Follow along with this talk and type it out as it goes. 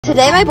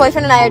Today my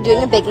boyfriend and I are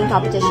doing a baking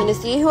competition to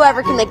see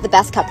whoever can make the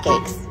best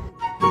cupcakes.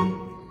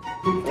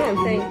 Yeah, I'm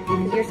saying,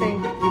 because you're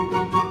saying.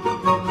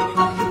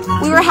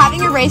 We were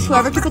having a race,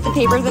 whoever could put the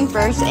papers in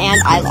first,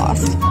 and I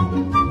lost.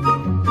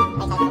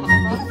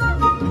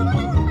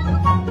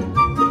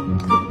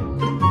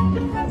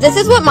 This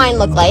is what mine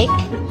look like,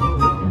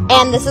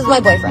 and this is my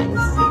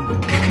boyfriend's.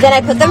 Then I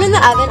put them in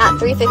the oven at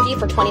 350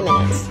 for 20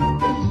 minutes.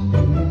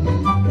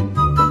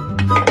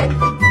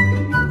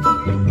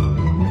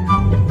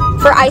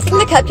 For icing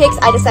the cupcakes,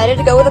 I decided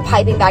to go with a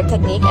piping bag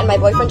technique, and my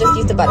boyfriend just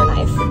used a butter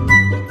knife.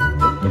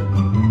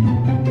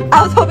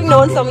 I was hoping no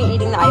one saw me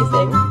eating the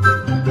icing,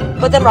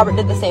 but then Robert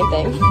did the same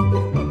thing.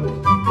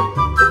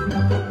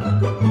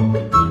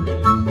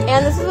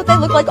 And this is what they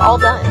look like all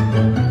done.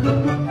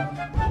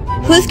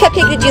 Whose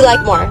cupcake did you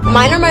like more,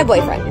 mine or my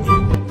boyfriend?